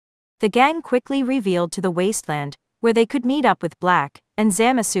The gang quickly revealed to the wasteland, where they could meet up with Black and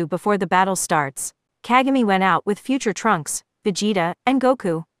Zamasu before the battle starts. Kagome went out with future Trunks, Vegeta, and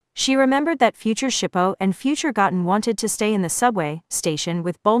Goku. She remembered that future Shippo and future Goten wanted to stay in the subway station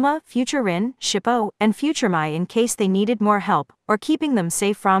with Bulma, future Rin, Shippo, and future Mai in case they needed more help or keeping them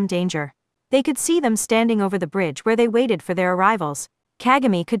safe from danger. They could see them standing over the bridge where they waited for their arrivals.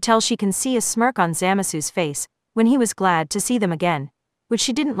 Kagome could tell she can see a smirk on Zamasu's face when he was glad to see them again, which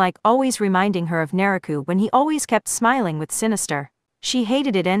she didn't like, always reminding her of Naraku when he always kept smiling with sinister. She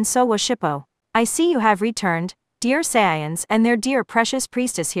hated it, and so was Shippo. I see you have returned, dear Saiyans, and their dear precious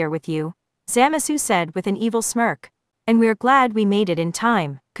priestess here with you, Zamasu said with an evil smirk. And we're glad we made it in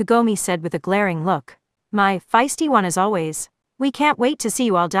time, Kagome said with a glaring look. My feisty one as always. We can't wait to see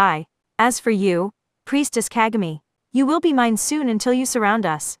you all die. As for you, Priestess Kagome, you will be mine soon until you surround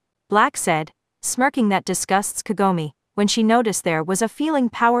us, Black said, smirking. That disgusts Kagome, when she noticed there was a feeling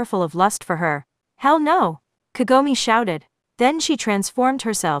powerful of lust for her. Hell no! Kagome shouted. Then she transformed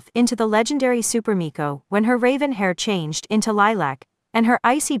herself into the legendary Super Miko when her raven hair changed into lilac, and her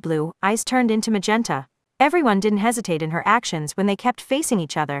icy blue eyes turned into magenta. Everyone didn't hesitate in her actions when they kept facing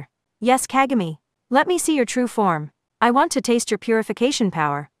each other. Yes, Kagome. Let me see your true form. I want to taste your purification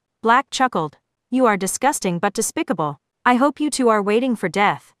power. Black chuckled. You are disgusting but despicable. I hope you two are waiting for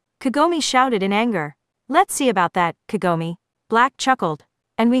death. Kagome shouted in anger. Let's see about that, Kagome. Black chuckled.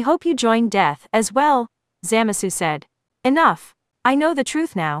 And we hope you join death as well, Zamasu said. Enough. I know the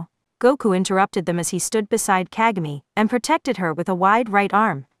truth now. Goku interrupted them as he stood beside Kagome and protected her with a wide right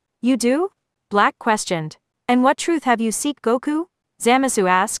arm. You do? Black questioned. And what truth have you seek, Goku? Zamasu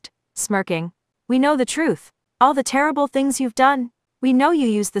asked, smirking. We know the truth. All the terrible things you've done. We know you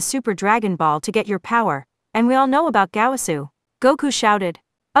used the Super Dragon Ball to get your power, and we all know about Gaosu. Goku shouted.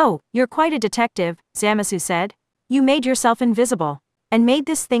 Oh, you're quite a detective, Zamasu said. You made yourself invisible, and made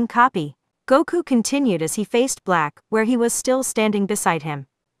this thing copy. Goku continued as he faced Black, where he was still standing beside him.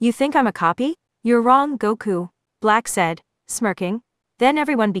 You think I'm a copy? You're wrong, Goku, Black said, smirking. Then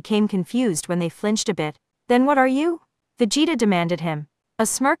everyone became confused when they flinched a bit. Then what are you? Vegeta demanded him. A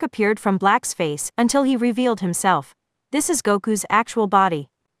smirk appeared from Black's face until he revealed himself. This is Goku's actual body.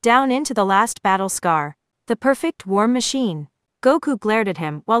 Down into the last battle scar. The perfect warm machine. Goku glared at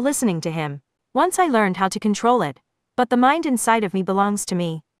him while listening to him. Once I learned how to control it. But the mind inside of me belongs to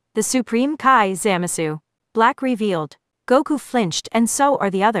me. The Supreme Kai Zamasu. Black revealed. Goku flinched, and so are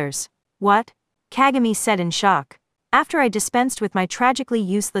the others. What? Kagome said in shock. After I dispensed with my tragically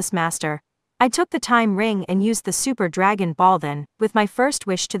useless master, I took the time ring and used the Super Dragon Ball. Then, with my first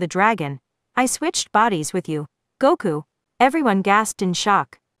wish to the dragon, I switched bodies with you, Goku. Everyone gasped in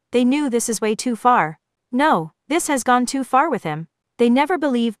shock. They knew this is way too far. No, this has gone too far with him. They never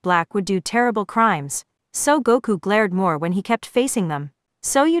believed Black would do terrible crimes. So Goku glared more when he kept facing them.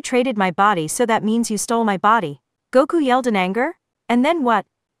 So you traded my body, so that means you stole my body? Goku yelled in anger. And then what?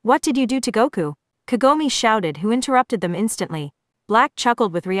 What did you do to Goku? Kagome shouted, who interrupted them instantly. Black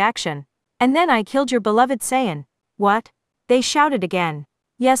chuckled with reaction. And then I killed your beloved Saiyan. What? They shouted again.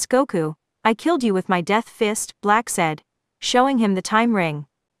 Yes, Goku. I killed you with my death fist, Black said, showing him the time ring.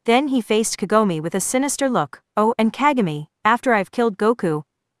 Then he faced Kagome with a sinister look. Oh, and Kagome, after I've killed Goku,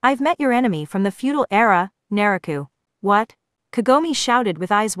 I've met your enemy from the feudal era, Naraku. What? Kagome shouted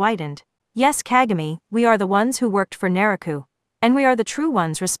with eyes widened. Yes, Kagome, we are the ones who worked for Naraku. And we are the true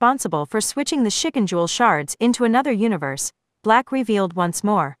ones responsible for switching the Shiken Jewel shards into another universe, Black revealed once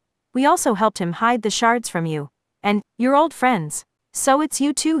more. We also helped him hide the shards from you. And, your old friends. So it's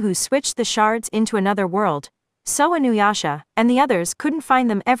you two who switched the shards into another world. So Inuyasha and the others couldn't find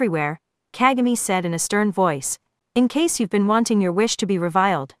them everywhere, Kagome said in a stern voice. In case you've been wanting your wish to be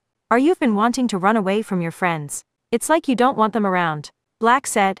revealed. Or you've been wanting to run away from your friends. It's like you don't want them around, Black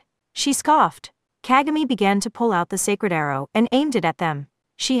said. She scoffed. Kagome began to pull out the sacred arrow and aimed it at them.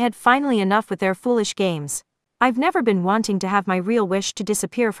 She had finally enough with their foolish games. I've never been wanting to have my real wish to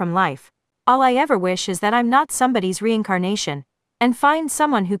disappear from life. All I ever wish is that I'm not somebody's reincarnation, and find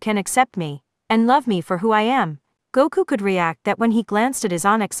someone who can accept me, and love me for who I am. Goku could react that when he glanced at his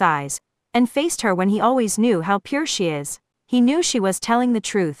onyx eyes, and faced her when he always knew how pure she is. He knew she was telling the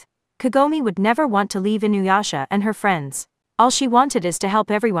truth. Kagome would never want to leave Inuyasha and her friends. All she wanted is to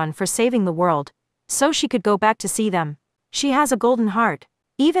help everyone for saving the world, so she could go back to see them. She has a golden heart.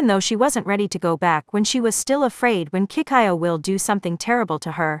 Even though she wasn't ready to go back when she was still afraid when Kikayo will do something terrible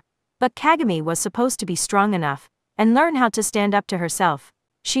to her. But Kagome was supposed to be strong enough, and learn how to stand up to herself.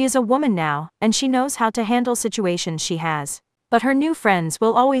 She is a woman now, and she knows how to handle situations she has. But her new friends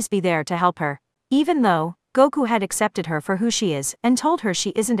will always be there to help her. Even though Goku had accepted her for who she is and told her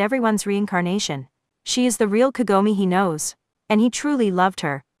she isn't everyone's reincarnation. She is the real Kagome he knows. And he truly loved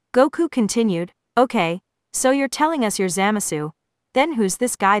her. Goku continued, okay, so you're telling us you're Zamasu. Then who's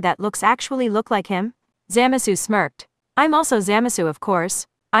this guy that looks like him? Zamasu smirked. I'm also Zamasu, of course.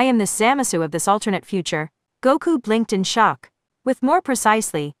 I am this Zamasu of this alternate future. Goku blinked in shock. With more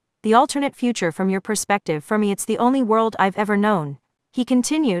precisely, the alternate future from your perspective, for me it's the only world I've ever known. He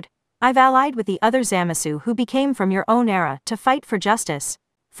continued, I've allied with the other Zamasu who became from your own era to fight for justice.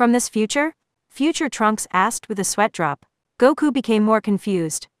 From this future? Future Trunks asked with a sweat drop. Goku became more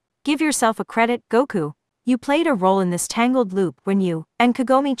confused. Give yourself a credit, Goku. You played a role in this tangled loop when you and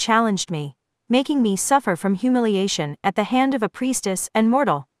Kagome challenged me, making me suffer from humiliation at the hand of a priestess and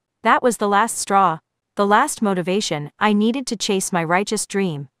mortal. That was the last straw, the last motivation I needed to chase my righteous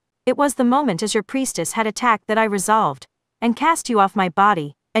dream. It was the moment as your priestess had attacked that I resolved, and cast you off my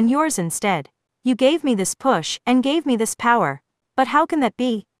body, and yours instead. You gave me this push and gave me this power. But how can that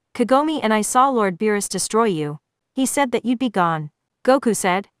be? Kagome and I saw Lord Beerus destroy you. He said that you'd be gone. Goku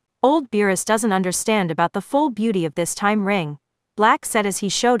said. Old Beerus doesn't understand about the full beauty of this time ring. Black said as he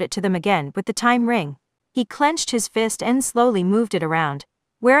showed it to them again with the time ring. He clenched his fist and slowly moved it around.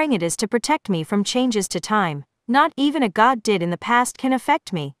 Wearing it is to protect me from changes to time. Not even a god did in the past can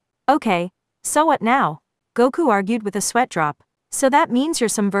affect me. Okay, so what now? Goku argued with a sweat drop. So that means you're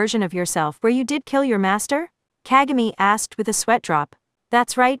some version of yourself where you did kill your master? Kagome asked with a sweat drop.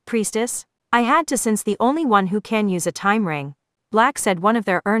 That's right, priestess. I had to, since the only one who can use a time ring. Black said one of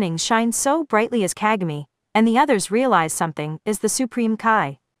their earnings shines so brightly as Kagome, and the others realized something is the Supreme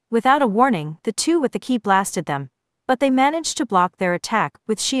Kai. Without a warning, the two with the key blasted them. But they managed to block their attack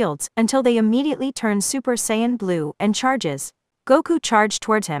with shields until they immediately turned Super Saiyan Blue and charges. Goku charged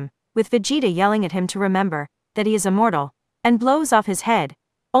towards him, with Vegeta yelling at him to remember that he is immortal, and blows off his head,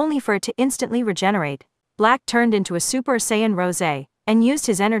 only for it to instantly regenerate. Black turned into a Super Saiyan Rose, and used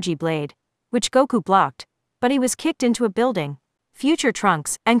his energy blade, which Goku blocked, but he was kicked into a building. Future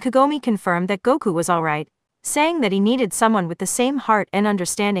Trunks and Kagome confirmed that Goku was alright, saying that he needed someone with the same heart and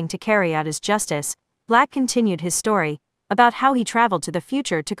understanding to carry out his justice. Black continued his story, about how he traveled to the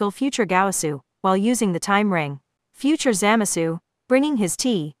future to kill future Gaosu, while using the time ring. Future Zamasu, bringing his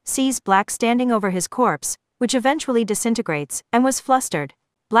tea, sees Black standing over his corpse, which eventually disintegrates, and was flustered.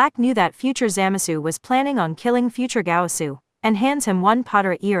 Black knew that future Zamasu was planning on killing future Gaosu, and hands him one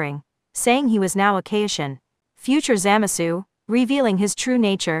Potara earring, saying he was now a Kaishin. Future Zamasu, revealing his true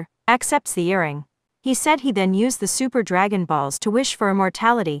nature, accepts the earring. He said he then used the Super Dragon Balls to wish for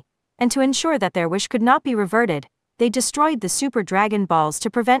immortality, and to ensure that their wish could not be reverted, they destroyed the Super Dragon Balls to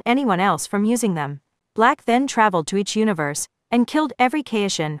prevent anyone else from using them. Black then traveled to each universe, and killed every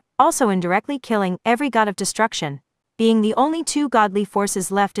Kaishin, also indirectly killing every god of destruction. Being the only two godly forces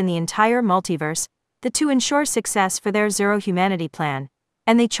left in the entire multiverse, the two ensure success for their Zero Humanity plan,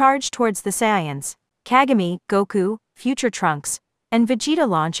 and they charge towards the Saiyans. Kagome, Goku, Future Trunks, and Vegeta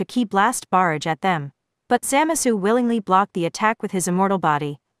launch a Ki Blast barrage at them. But Zamasu willingly blocked the attack with his immortal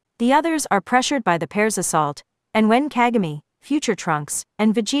body. The others are pressured by the pair's assault, and when Kagome, Future Trunks,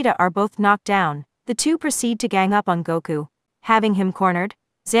 and Vegeta are both knocked down, the two proceed to gang up on Goku. Having him cornered,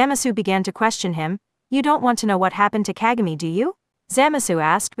 Zamasu began to question him. You don't want to know what happened to Kagome, do you? Zamasu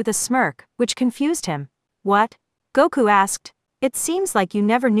asked with a smirk, which confused him. What? Goku asked. It seems like you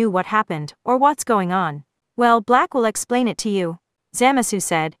never knew what happened, or what's going on. Well, Black will explain it to you, Zamasu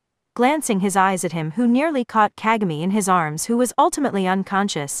said, glancing his eyes at him who nearly caught Kagome in his arms, who was ultimately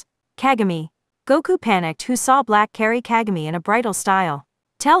unconscious. Kagome. Goku panicked, who saw Black carry Kagome in a bridal style.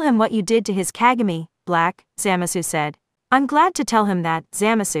 Tell him what you did to his Kagome, Black, Zamasu said. I'm glad to tell him that,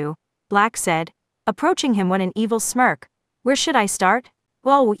 Zamasu, Black said, approaching him with an evil smirk. Where should I start?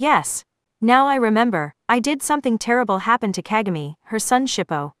 Oh, yes. Now I remember, I did something terrible happen to Kagome, her son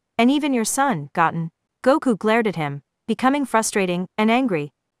Shippo, and even your son, Goten. Goku glared at him, becoming frustrating and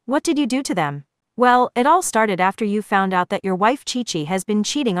angry. What did you do to them? Well, it all started after you found out that your wife Chi-Chi has been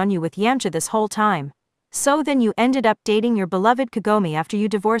cheating on you with Yamcha this whole time. So then you ended up dating your beloved Kagome after you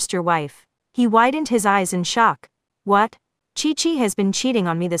divorced your wife. He widened his eyes in shock. What? Chi-Chi has been cheating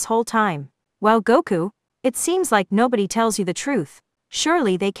on me this whole time. Well, Goku, it seems like nobody tells you the truth.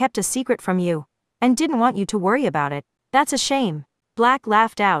 Surely they kept a secret from you, and didn't want you to worry about it. That's a shame. Black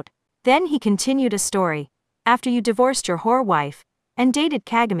laughed out. Then he continued a story. After you divorced your whore wife, and dated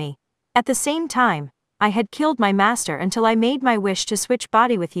Kagome. At the same time, I had killed my master until I made my wish to switch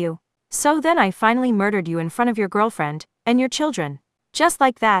body with you. So then I finally murdered you in front of your girlfriend, and your children. Just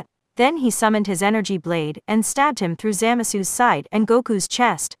like that. Then he summoned his energy blade and stabbed him through Zamasu's side and Goku's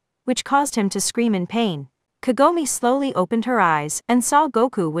chest, which caused him to scream in pain. Kagome slowly opened her eyes and saw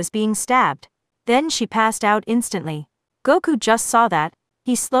Goku was being stabbed. Then she passed out instantly. Goku just saw that.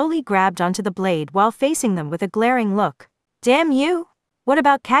 He slowly grabbed onto the blade while facing them with a glaring look. Damn you! What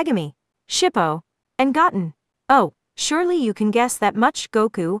about Kagome, Shippo, and Goten? Oh, surely you can guess that much,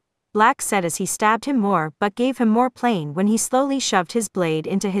 Goku, Black said as he stabbed him more but gave him more pain when he slowly shoved his blade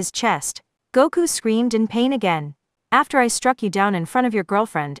into his chest. Goku screamed in pain again. After I struck you down in front of your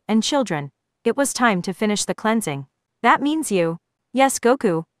girlfriend and children, it was time to finish the cleansing. That means you. Yes,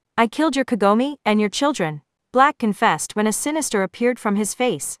 Goku. I killed your Kagome and your children, Black confessed when a sinister appeared from his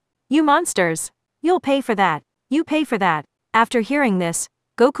face. You monsters! You'll pay for that. You pay for that. After hearing this,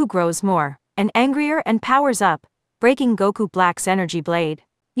 Goku grows more and angrier and powers up, breaking Goku Black's energy blade.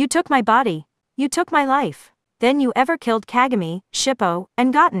 You took my body. You took my life. Then you ever killed Kagome, Shippo,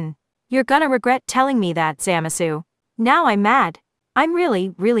 and Goten. You're gonna regret telling me that, Zamasu. Now I'm mad. I'm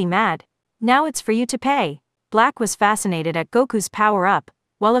really, really mad. Now it's for you to pay. Black was fascinated at Goku's power-up,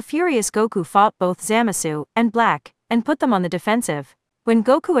 while a furious Goku fought both Zamasu and Black, and put them on the defensive. When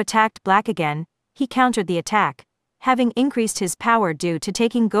Goku attacked Black again, he countered the attack, having increased his power due to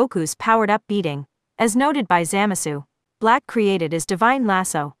taking Goku's powered-up beating. As noted by Zamasu, Black created his divine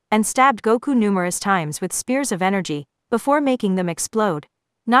lasso, and stabbed Goku numerous times with spears of energy, before making them explode,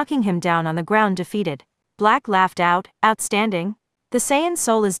 knocking him down on the ground defeated. Black laughed out, outstanding. The Saiyan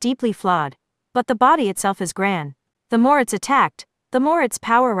soul is deeply flawed, but the body itself is grand. The more it's attacked, the more its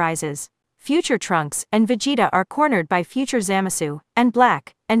power rises. Future Trunks and Vegeta are cornered by Future Zamasu and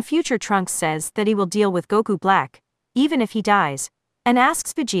Black, and Future Trunks says that he will deal with Goku Black, even if he dies, and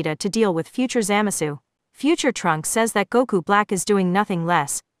asks Vegeta to deal with Future Zamasu. Future Trunks says that Goku Black is doing nothing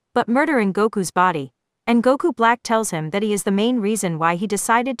less but murdering Goku's body, and Goku Black tells him that he is the main reason why he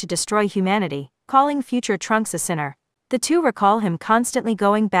decided to destroy humanity, calling Future Trunks a sinner. The two recall him constantly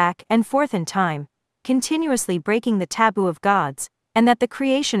going back and forth in time, continuously breaking the taboo of gods, and that the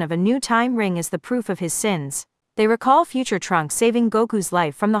creation of a new time ring is the proof of his sins. They recall Future Trunks saving Goku's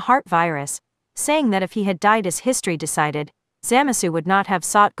life from the heart virus, saying that if he had died as history decided, Zamasu would not have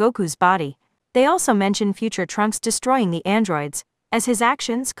sought Goku's body. They also mention Future Trunks destroying the androids, as his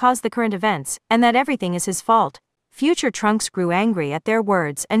actions caused the current events, and that everything is his fault. Future Trunks grew angry at their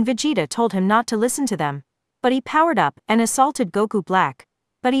words and Vegeta told him not to listen to them. But he powered up and assaulted Goku Black,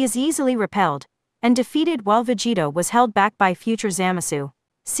 but he is easily repelled and defeated while Vegeta was held back by Future Zamasu.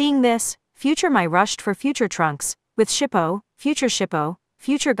 Seeing this, Future Mai rushed for Future Trunks, with Shippo,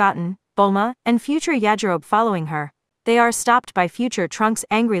 Future Goten, Bulma, and Future Yajirobe following her. They are stopped by Future Trunks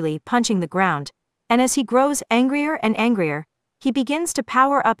angrily punching the ground, and as he grows angrier and angrier, he begins to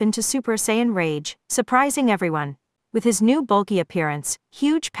power up into Super Saiyan Rage, surprising everyone. With his new bulky appearance,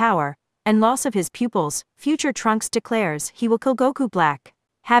 huge power, and loss of his pupils, Future Trunks declares he will kill Goku Black.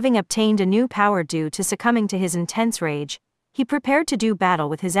 Having obtained a new power due to succumbing to his intense rage, he prepared to do battle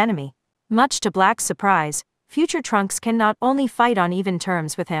with his enemy. Much to Black's surprise, Future Trunks can not only fight on even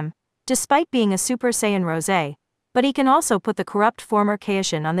terms with him, despite being a Super Saiyan Rose, but he can also put the corrupt former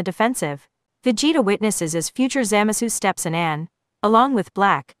Kaishin on the defensive. Vegeta witnesses as Future Zamasu steps in and, along with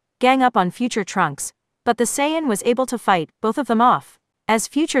Black, gang up on Future Trunks, but the Saiyan was able to fight both of them off. As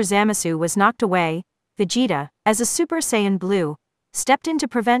Future Zamasu was knocked away, Vegeta, as a Super Saiyan Blue, stepped in to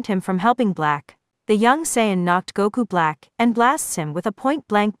prevent him from helping Black. The young Saiyan knocked Goku Black and blasts him with a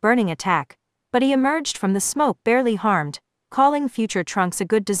point-blank burning attack, but he emerged from the smoke barely harmed, calling Future Trunks a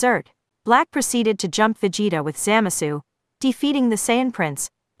good dessert. Black proceeded to jump Vegeta with Zamasu, defeating the Saiyan Prince,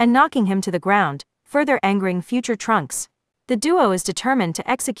 and knocking him to the ground, further angering Future Trunks. The duo is determined to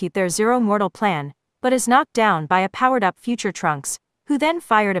execute their Zero Mortal plan, but is knocked down by a powered-up Future Trunks, who then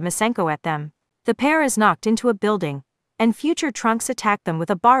fired a Masenko at them. The pair is knocked into a building, and Future Trunks attacked them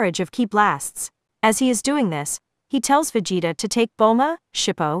with a barrage of ki blasts. As he is doing this, he tells Vegeta to take Bulma,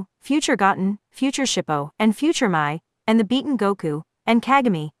 Shippo, Future Goten, Future Shippo, and Future Mai, and the beaten Goku, and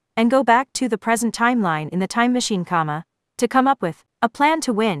Kagome, and go back to the present timeline in the time machine, to come up with a plan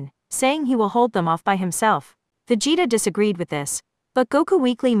to win, saying he will hold them off by himself. Vegeta disagreed with this, but Goku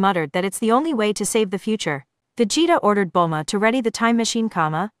weakly muttered that it's the only way to save the future. Vegeta ordered Bulma to ready the time machine,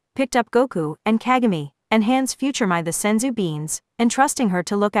 picked up Goku and Kagome, and hands Future Mai the Senzu beans, entrusting her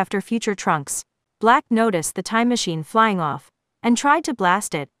to look after Future Trunks. Black noticed the time machine flying off, and tried to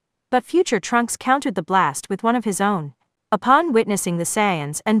blast it, but Future Trunks countered the blast with one of his own. Upon witnessing the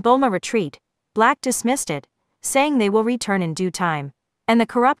Saiyans and Bulma retreat, Black dismissed it, saying they will return in due time, and the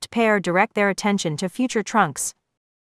corrupt pair direct their attention to Future Trunks.